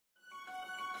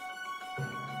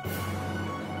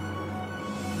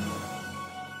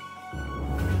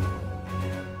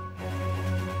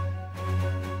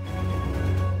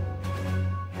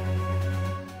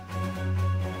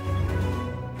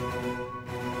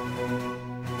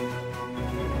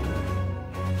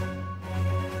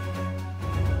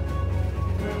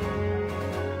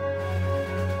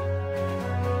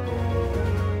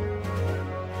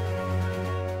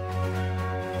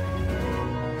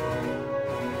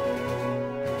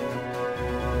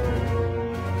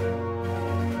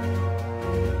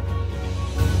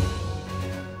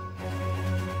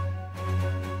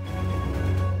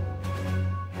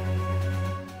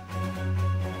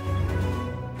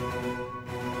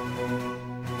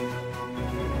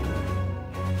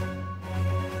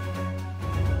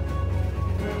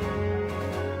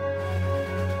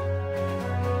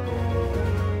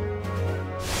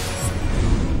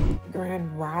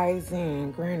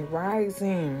Rising, Grand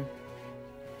Rising.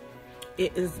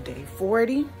 It is day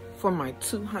 40 for my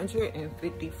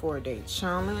 254-day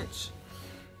challenge.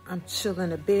 I'm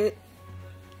chilling a bit.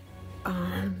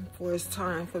 For it's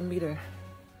time for me to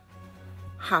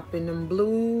hop in them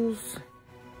blues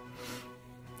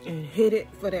and hit it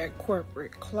for that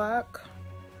corporate clock.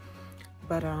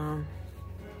 But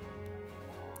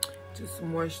just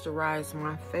moisturize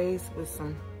my face with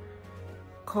some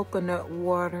coconut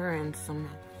water and some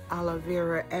aloe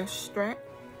vera extract.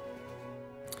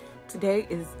 Today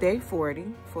is day 40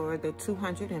 for the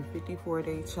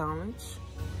 254-day challenge.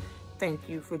 Thank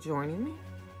you for joining me.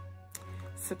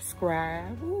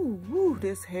 Subscribe. Ooh,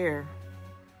 this hair.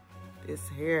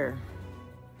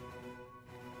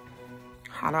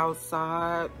 Hot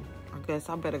outside. I guess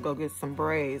I better go get some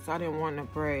braids. I didn't want the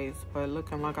braids, but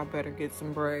looking like I better get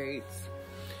some braids.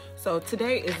 So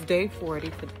today is day 40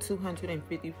 for the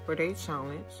 254-day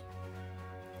challenge.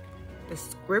 The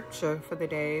scripture for the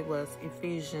day was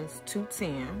Ephesians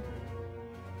 2:10.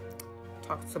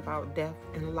 Talks about death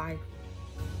and life,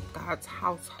 God's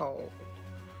household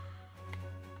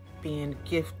being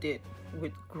gifted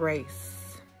with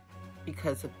grace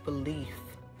because of belief.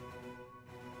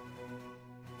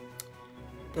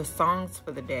 The songs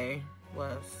for the day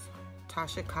was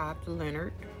Tasha Cobb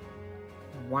Leonard,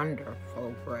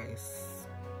 Wonderful Grace.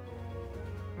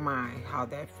 My, how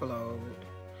that flowed.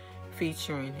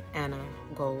 Featuring Anna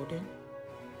Golden.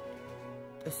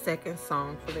 The second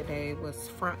song for the day was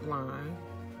Frontline,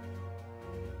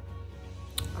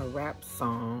 a rap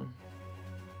song.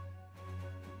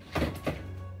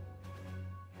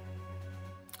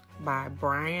 By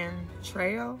Brian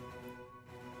Trail,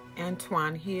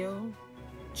 Antoine Hill,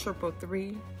 Triple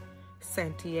Three,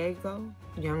 Santiago,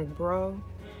 Young Bro,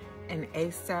 and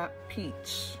ASAP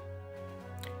Peach.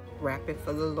 Rapping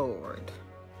for the Lord,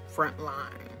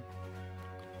 Frontline.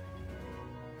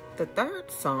 The third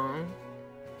song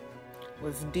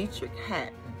was Dietrich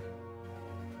Haddon,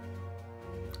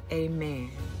 Amen.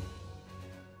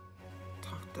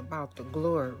 Talked about the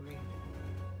glory,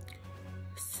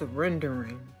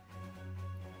 surrendering,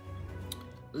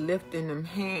 lifting them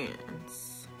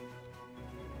hands.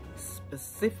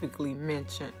 Specifically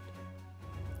mentioned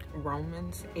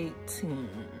Romans 18,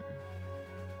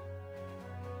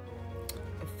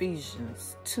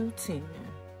 Ephesians 2:10.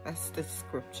 That's the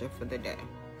scripture for the day.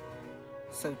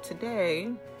 So today,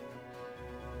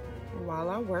 while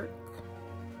I work,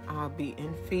 I'll be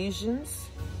in Ephesians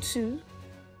 2,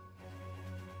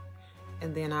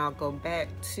 and then I'll go back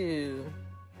to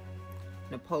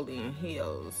Napoleon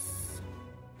Hill's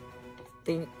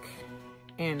Think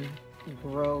and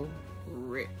Grow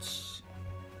Rich.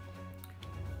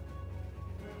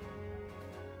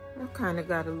 I kind of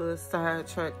got a little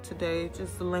sidetracked today,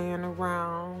 just laying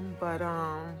around, but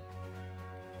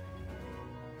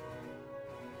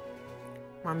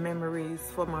my memories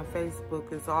for my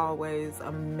Facebook is always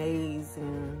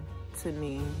amazing to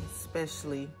me,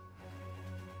 especially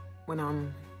when I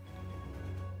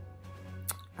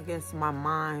guess my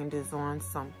mind is on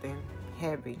something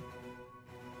heavy.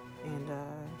 And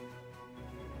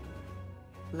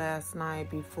last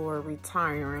night before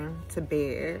retiring to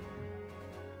bed,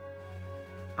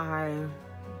 I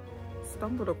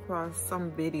stumbled across some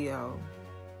video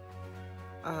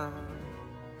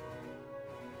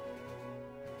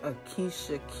of Keisha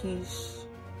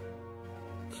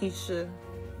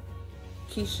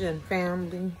and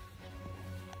family,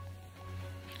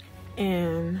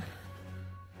 and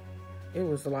it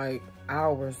was like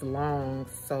hours long,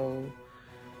 so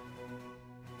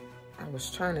I was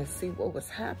trying to see what was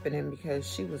happening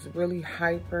because she was really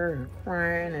hyper and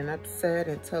crying and upset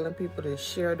and telling people to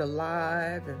share the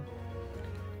live, and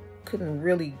couldn't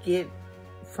really get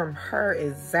from her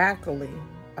exactly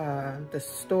the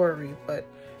story, but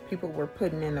people were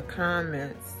putting in the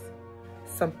comments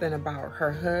something about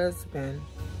her husband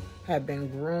had been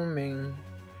grooming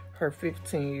her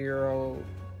 15-year-old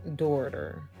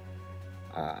daughter,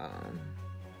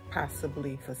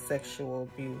 possibly for sexual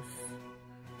abuse.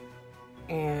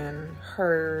 And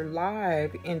her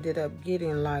live ended up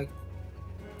getting like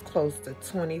close to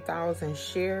 20,000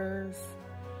 shares.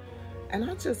 And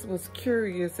I just was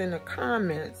curious in the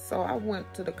comments, so I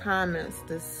went to the comments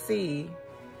to see,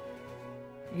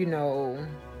 you know,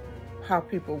 how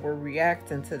people were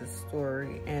reacting to the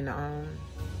story. And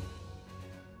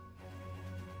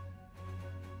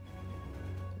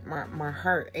my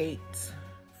heart ached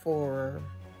for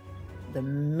the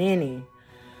many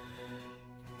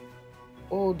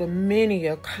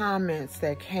comments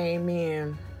that came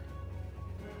in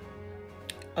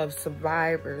of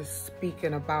survivors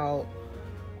speaking about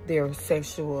their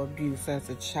sexual abuse as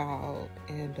a child.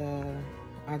 And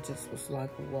I just was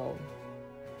like, whoa.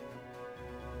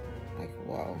 Like,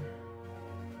 whoa.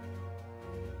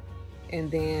 And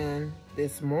then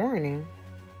this morning,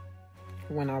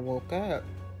 when I woke up,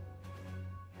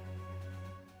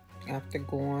 after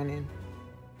going and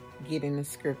getting the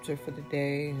scripture for the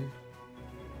day and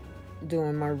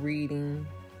doing my reading,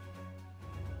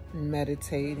 and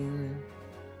meditating,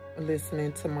 and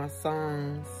listening to my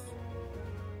songs,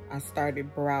 I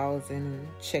started browsing and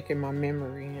checking my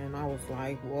memory, and I was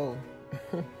like, whoa.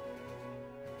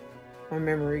 My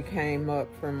memory came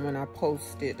up from when I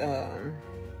posted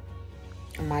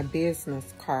my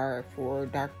business card for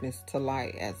Darkness to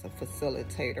Light as a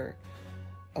facilitator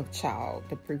of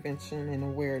the prevention and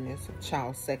awareness of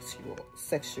child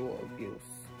sexual abuse.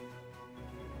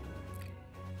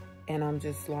 And I'm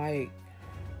just like,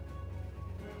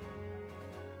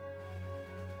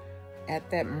 at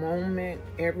that moment,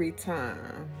 every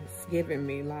time, it's giving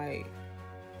me like,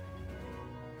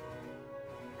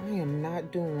 I am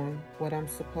not doing what I'm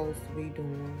supposed to be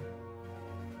doing.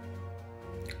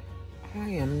 I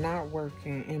am not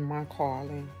working in my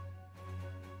calling.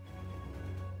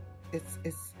 It's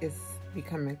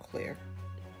becoming clear.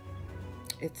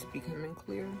 It's becoming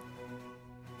clear.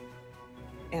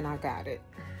 And I got it.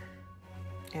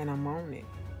 And I'm on it.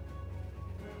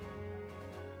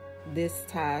 This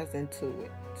ties into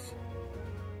it.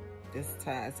 This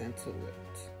ties into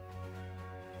it.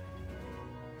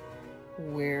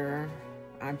 Where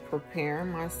I'm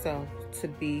preparing myself to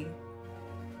be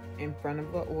in front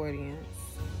of an audience.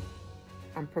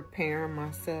 I'm preparing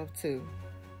myself to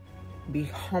be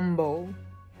humble,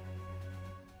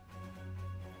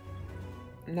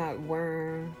 not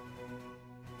wearing,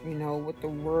 what the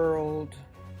world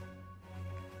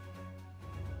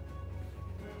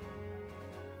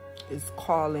is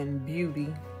calling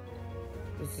beauty.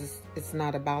 It's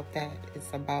not about that.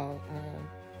 It's about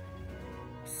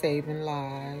saving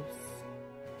lives.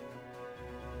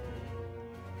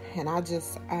 And I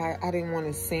didn't want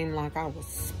to seem like I was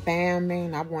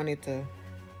spamming. I wanted to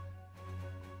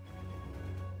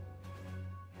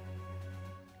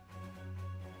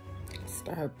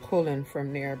start pulling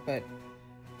from there, but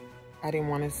I didn't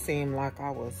want to seem like I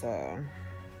was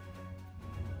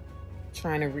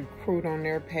trying to recruit on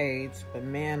their page. But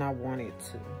man, I wanted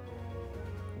to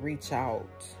reach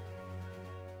out.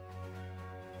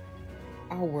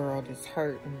 Our world is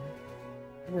hurting.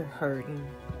 We're hurting.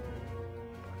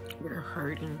 We're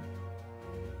hurting.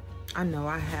 I know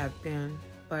I have been,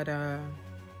 but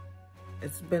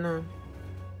it's been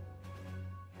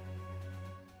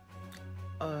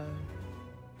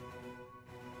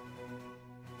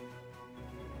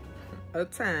a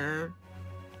time,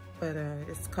 but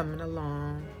it's coming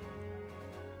along.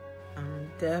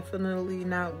 I'm definitely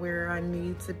not where I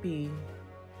need to be,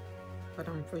 but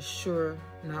I'm for sure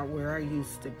not where I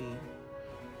used to be.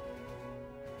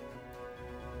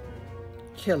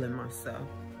 Killing myself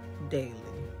daily.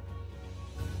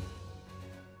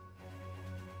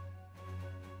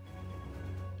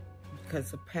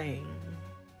 Because of pain.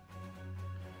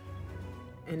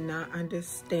 And not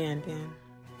understanding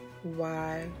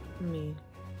why me?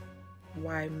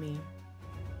 Why me?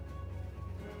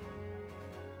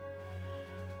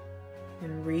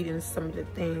 And reading some of the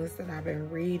things that I've been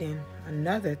reading,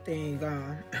 another thing,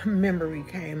 memory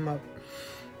came up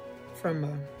from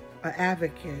an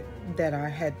advocate that I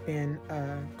had been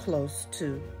close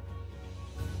to.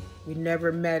 We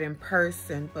never met in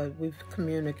person, but we've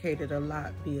communicated a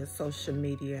lot via social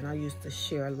media, and I used to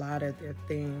share a lot of their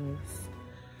things.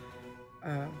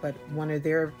 But one of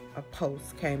their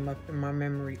posts came up in my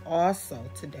memory also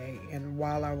today, and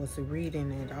while I was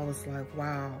reading it, I was like,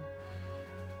 wow,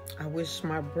 I wish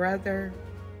my brother,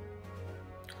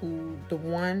 the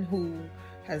one who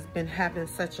has been having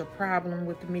such a problem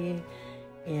with me,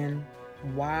 and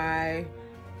why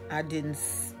I didn't,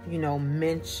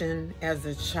 mention as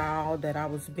a child that I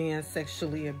was being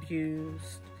sexually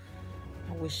abused.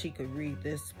 I wish he could read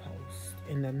this post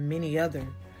and the many other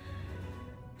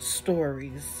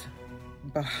stories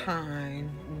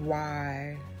behind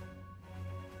why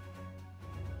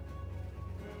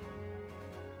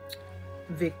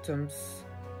victims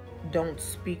don't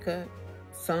speak up.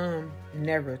 Some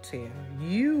never tell.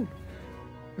 You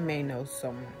may know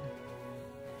someone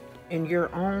in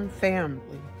your own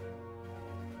family,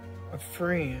 a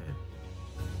friend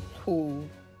who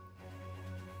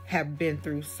have been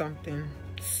through something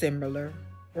similar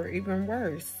or even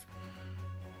worse,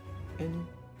 and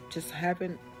just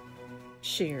haven't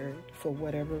shared for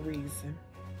whatever reason.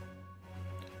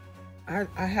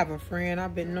 I have a friend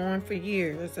I've been knowing for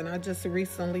years, and I just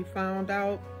recently found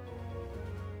out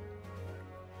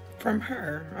from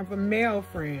her, of a male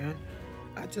friend.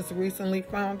 I just recently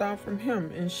found out from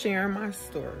him and sharing my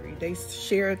story. They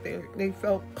shared they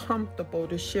felt comfortable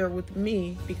to share with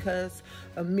me because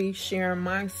of me sharing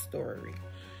my story.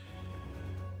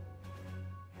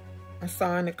 I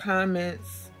saw in the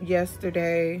comments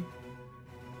yesterday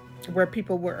where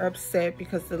people were upset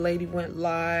because the lady went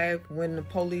live when the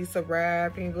police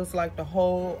arrived, and it was like the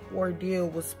whole ordeal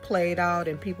was played out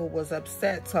and people was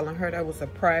upset, telling her that was a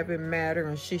private matter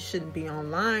and she shouldn't be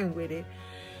online with it,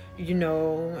 you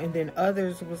know. And then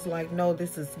others was like, no,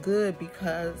 this is good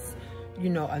because, you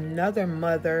know, another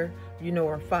mother, you know,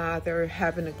 or father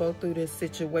having to go through this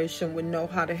situation would know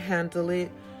how to handle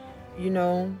it, you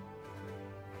know,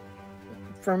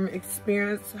 from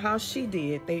experience how she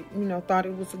did. They, you know, thought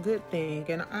it was a good thing,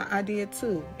 and I did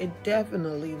too. It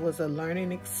definitely was a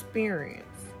learning experience.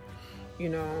 You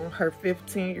know, her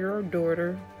 15-year-old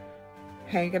daughter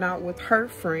hanging out with her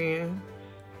friend,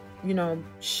 you know,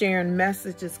 sharing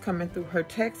messages coming through her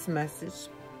text message,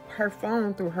 her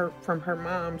phone from her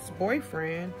mom's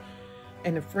boyfriend,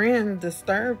 and the friend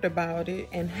disturbed about it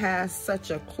and has such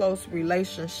a close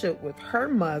relationship with her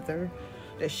mother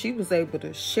that she was able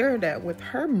to share that with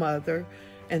her mother,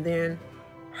 and then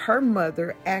her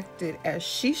mother acted as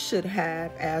she should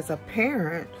have as a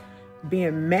parent,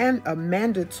 being a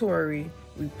mandatory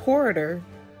reporter,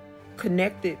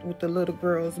 connected with the little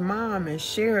girl's mom and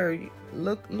shared,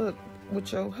 look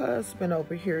what your husband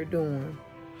over here doing.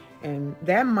 And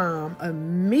that mom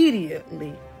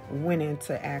immediately went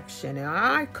into action, and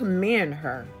I commend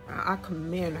her. I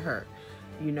commend her,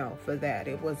 you know, for that.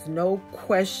 It was no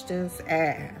questions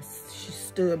asked. She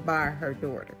stood by her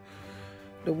daughter.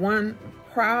 The one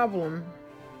problem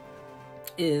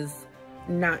is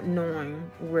not knowing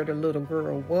where the little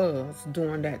girl was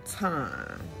during that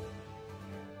time.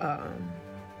 I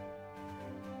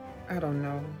don't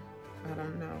know.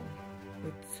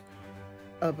 It's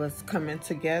of us coming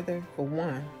together for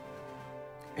one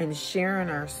and sharing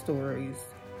our stories,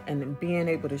 and being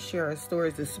able to share our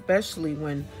stories, especially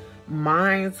when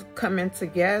minds coming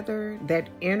together, that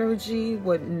energy,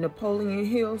 what Napoleon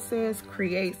Hill says,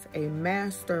 creates a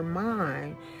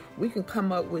mastermind. We can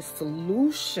come up with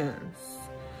solutions.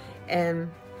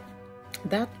 And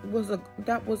that was a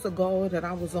goal that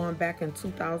I was on back in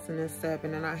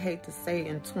 2007, and I hate to say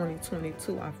in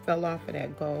 2022 I fell off of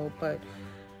that goal, but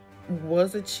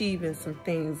was achieving some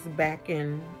things back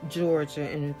in Georgia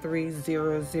in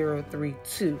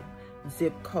 30032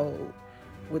 zip code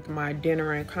with my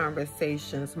dinner and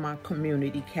conversations, my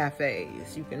community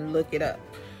cafes. You can look it up.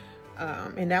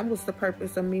 And that was the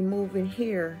purpose of me moving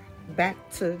here back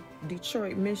to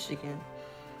Detroit, Michigan.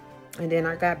 And then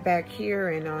I got back here,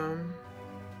 and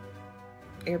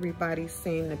everybody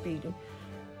seemed to be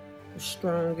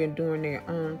strong and doing their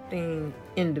own thing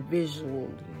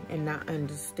individually, and not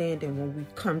understanding when we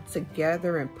come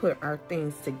together and put our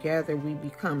things together, we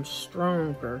become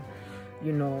stronger,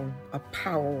 you know, a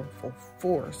powerful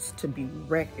force to be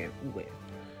reckoned with.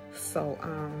 So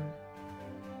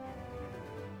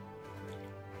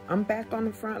I'm back on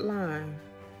the front line.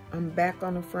 I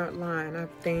have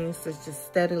things that's just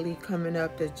steadily coming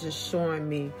up that's just showing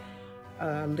me,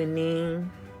 Lenine,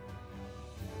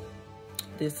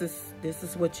 this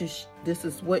is what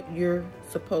you're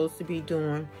supposed to be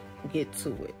doing. Get to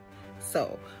it.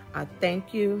 So I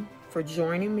thank you for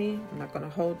joining me. I'm not going to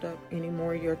hold up any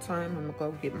more of your time. I'm going to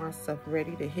go get myself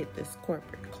ready to hit this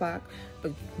corporate clock.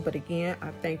 But again, I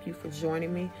thank you for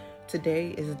joining me.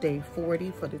 Today is day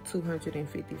 40 for the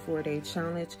 254-day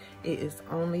challenge. It is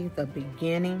only the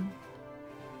beginning.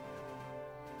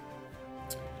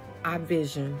 I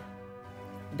vision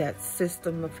that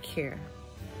system of care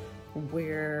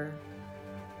where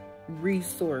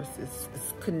resources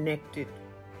is connected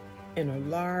in a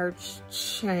large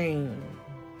chain,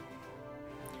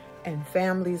 and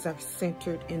families are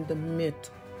centered in the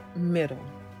middle,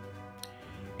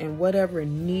 and whatever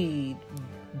need,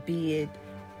 be it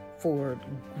for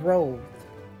growth,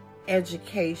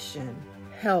 education,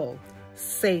 health,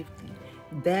 safety,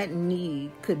 that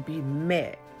need could be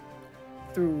met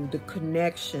through the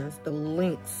connections, the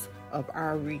links of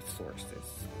our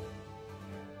resources.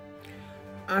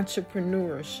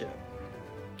 Entrepreneurship,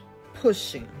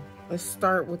 pushing. Let's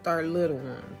start with our little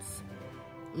ones.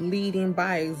 Leading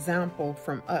by example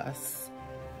from us.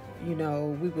 You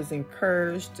know, we was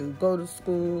encouraged to go to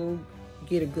school,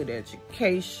 get a good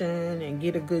education, and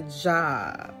get a good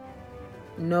job.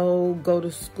 No, go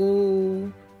to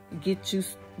school, get you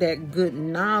that good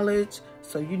knowledge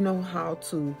so you know how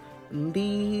to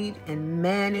lead and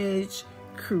manage,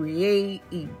 create,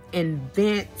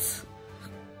 invent,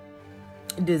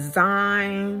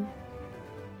 design,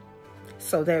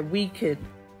 so that we could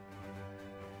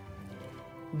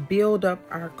build up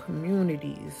our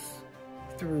communities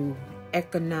through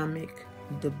economic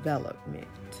development,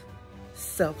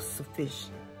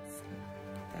 self-sufficiency.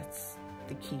 That's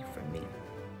the key for me.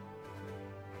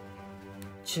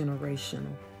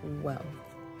 Generational wealth,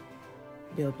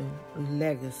 building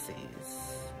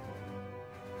legacies,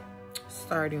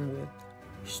 starting with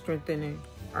strengthening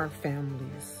our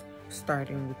families,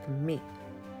 starting with me.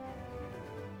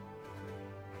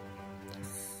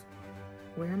 That's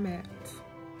where I'm at.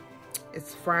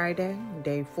 It's Friday,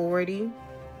 day 40.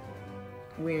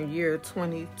 We're in year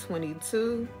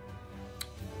 2022.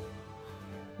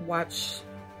 Watch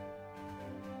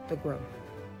the growth.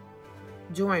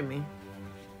 Join me.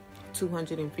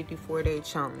 254-day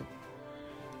challenge.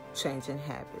 Changing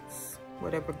habits.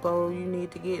 Whatever goal you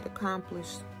need to get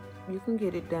accomplished, you can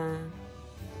get it done.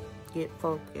 Get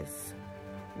focused.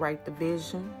 Write the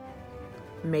vision.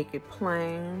 Make it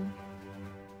plain.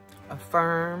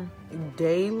 Affirm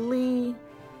daily.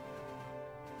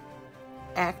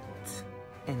 Act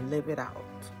and live it out.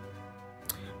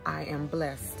 I am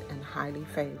blessed and highly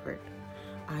favored.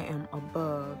 I am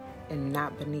above and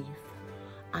not beneath.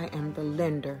 I am the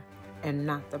lender and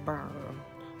not the borrower.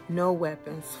 No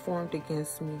weapons formed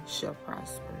against me shall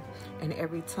prosper, and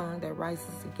every tongue that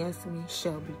rises against me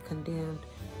shall be condemned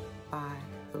by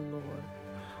the Lord.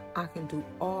 I can do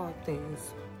all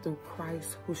things through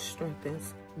Christ who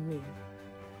strengthens me.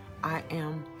 I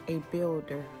am a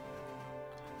builder.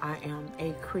 I am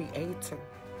a creator.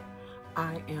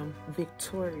 I am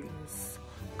victorious.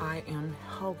 I am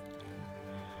healthy.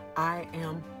 I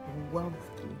am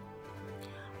wealthy.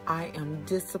 I am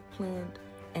disciplined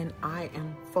and I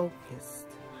am focused.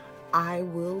 I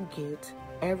will get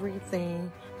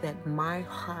everything that my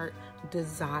heart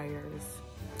desires.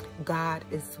 God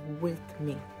is with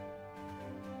me.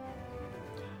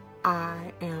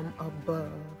 I am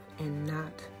above and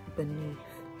not beneath.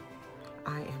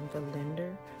 I am the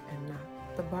lender and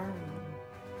not the borrower.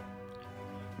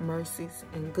 Mercies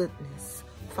and goodness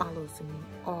follows me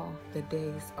all the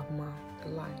days of my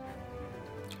life.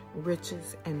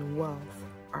 Riches and wealth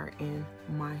are in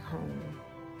my home.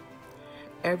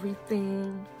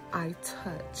 Everything I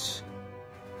touch,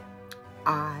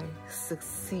 I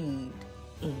succeed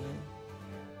in.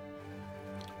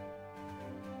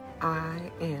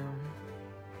 I am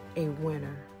a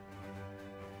winner.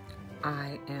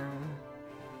 I am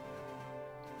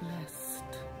blessed.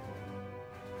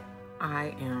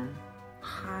 I am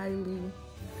highly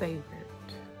favored.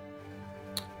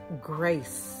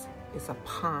 Grace is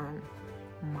upon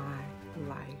my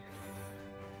life.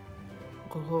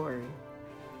 Glory,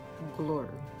 glory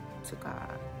to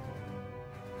God.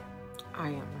 I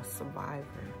am a survivor.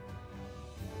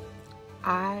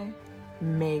 I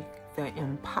make the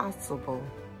impossible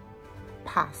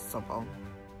possible.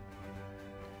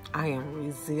 I am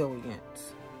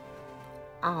resilient.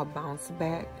 I'll bounce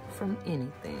back from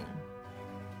anything.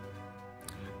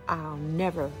 I'll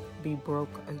never be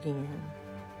broke again.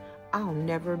 I'll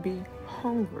never be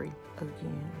hungry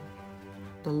again.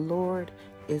 The Lord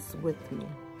is with me.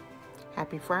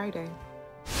 Happy Friday.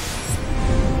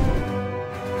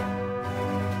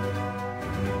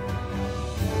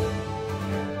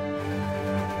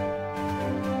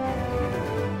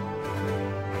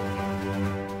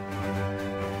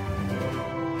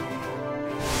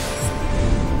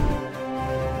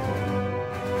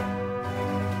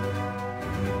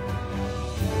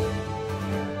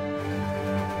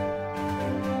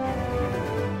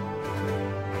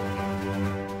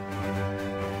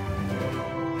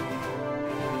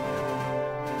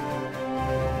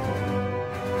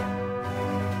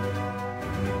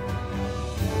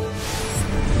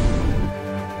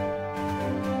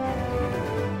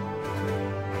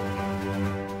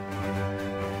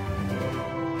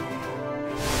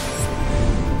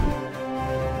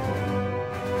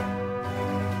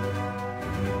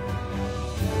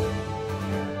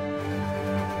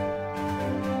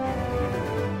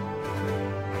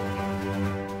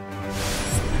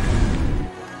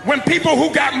 When people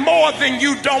who got more than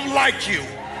you don't like you,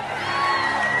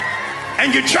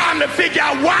 and you're trying to figure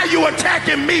out why you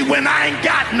attacking me when I ain't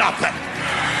got nothing.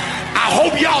 I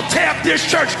hope y'all tear up this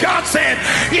church. God said,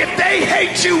 if they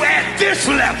hate you at this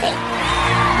level,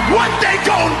 what they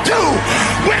gonna do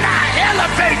when I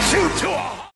elevate you to a